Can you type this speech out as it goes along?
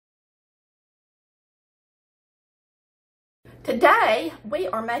Today, we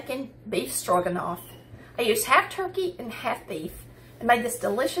are making beef stroganoff. I used half turkey and half beef and made this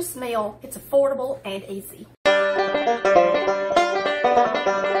delicious meal. It's affordable and easy.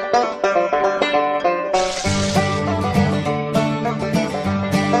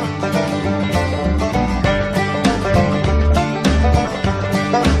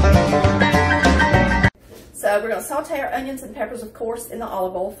 So we're going to saute our onions and peppers, of course, in the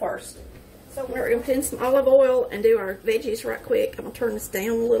olive oil first. So we're going to put in some olive oil and do our veggies right quick. I'm going to turn this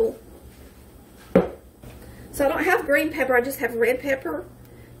down a little. So I don't have green pepper, I just have red pepper.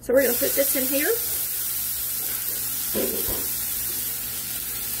 So we're going to put this in here.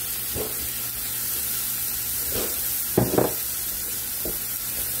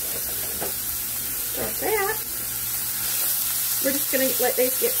 Start that. We're just going to let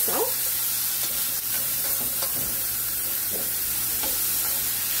these get soft.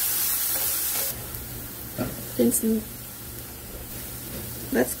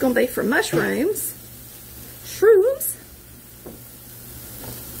 That's going to be for mushrooms. Shrooms.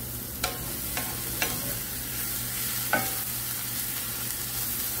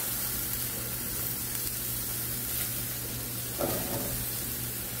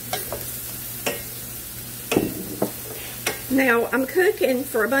 Now, I'm cooking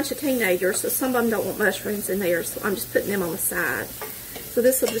for a bunch of teenagers, so some of them don't want mushrooms in there, so I'm just putting them on the side. So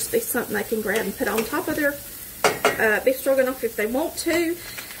this will just be something they can grab and put on top of their beef stroganoff if they want to.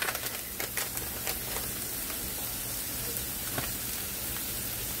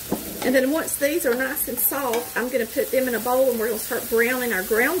 And then once these are nice and soft, I'm going to put them in a bowl and we're going to start browning our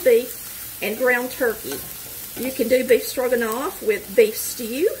ground beef and ground turkey. You can do beef stroganoff with beef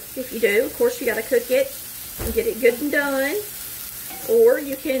stew if you do. Of course, you got to cook it and get it good and done. Or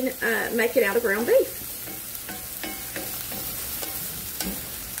you can make it out of ground beef.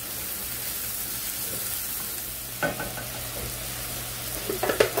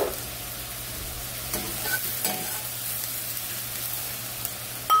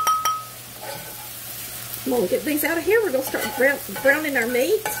 I'm going to get these out of here. We're going to start browning our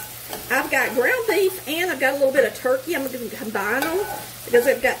meat. I've got ground beef and I've got a little bit of turkey. I'm going to combine them because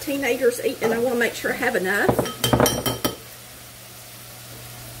I've got teenagers eating and I want to make sure I have enough.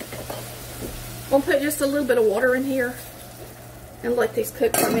 I'm going to put just a little bit of water in here and let these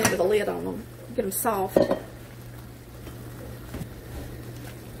cook for a minute with a lid on them. Get them soft.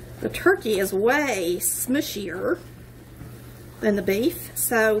 The turkey is way smushier than the beef,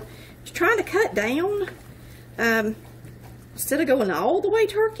 so just trying to cut down. Instead of going all the way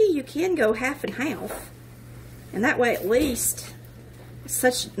turkey, you can go half and half, and that way at least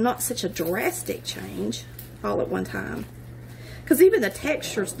it's not such a drastic change all at one time, because even the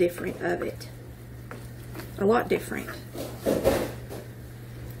texture is different of it, a lot different.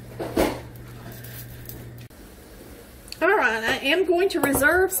 Alright, I am going to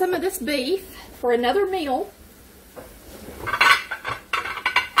reserve some of this beef for another meal.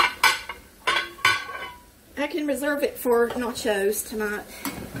 I can reserve it for nachos tonight,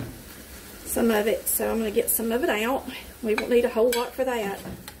 some of it, so I'm going to get some of it out. We won't need a whole lot for that.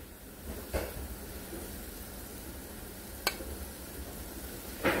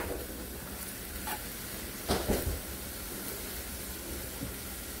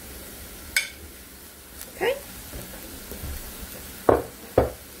 Okay.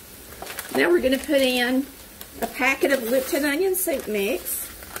 Now we're going to put in a packet of Lipton onion soup mix.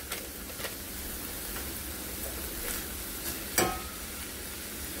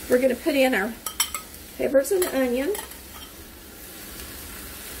 We're going to put in our peppers and onion.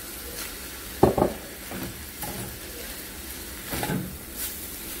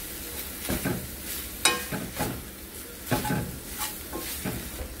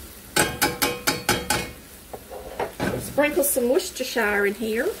 Sprinkle some Worcestershire in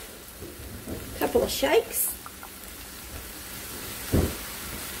here. A couple of shakes.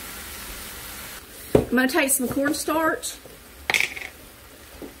 I'm going to take some cornstarch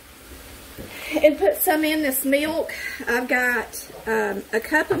and put some in this milk. I've got a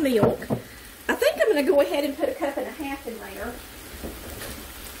cup of milk. I think I'm going to go ahead and put a cup and a half in there.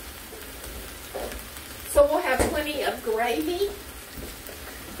 So we'll have plenty of gravy.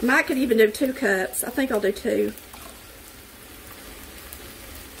 I might could even do 2 cups. I think I'll do 2.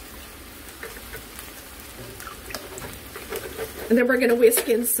 And then we're going to whisk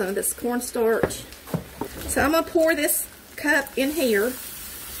in some of this cornstarch. So I'm going to pour this cup in here.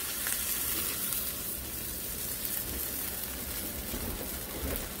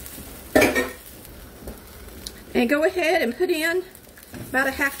 And go ahead and put in about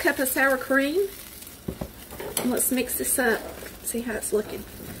a half cup of sour cream. And let's mix this up. See how it's looking.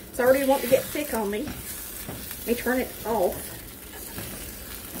 It's already wanting to get thick on me. Let me turn it off.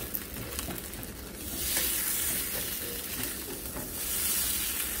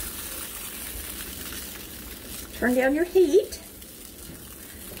 Turn down your heat.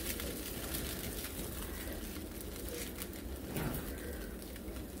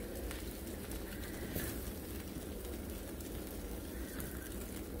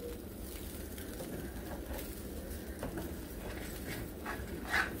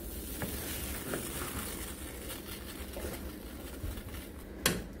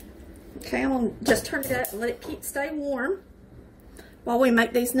 Okay, I'm going to just turn it up and let it stay warm while we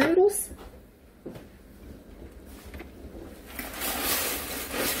make these noodles.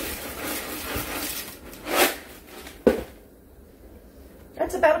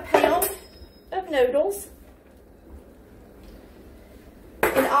 That's about a pound of noodles.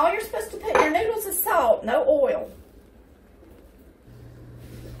 And all you're supposed to put in your noodles is salt, no oil.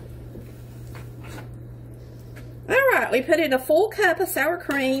 Alright, we put in a full cup of sour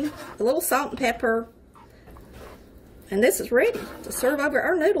cream, a little salt and pepper, and this is ready to serve over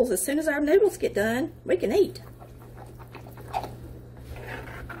our noodles. As soon as our noodles get done, we can eat.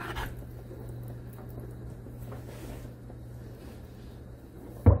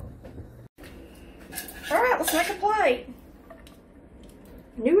 Alright, let's make a plate.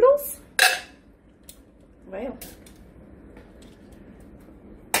 Noodles? Well.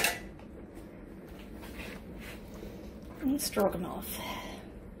 And stroganoff.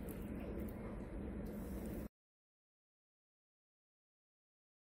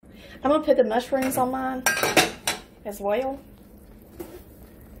 I'm going to put the mushrooms on mine as well. So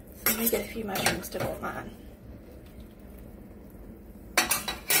let me get a few mushrooms to go on mine.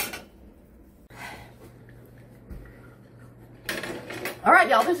 Alright,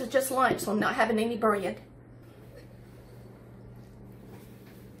 y'all, this is just lunch, so I'm not having any bread.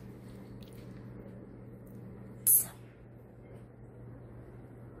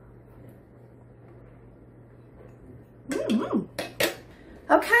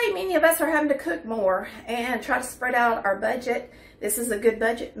 Okay, many of us are having to cook more and try to spread out our budget. This is a good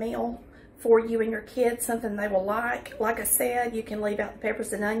budget meal for you and your kids, something they will like. Like I said, you can leave out the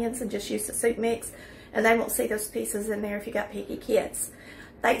peppers and onions and just use the soup mix, and they won't see those pieces in there if you got picky kids.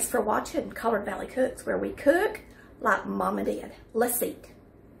 Thanks for watching Collard Valley Cooks, where we cook like Mama did. Let's eat.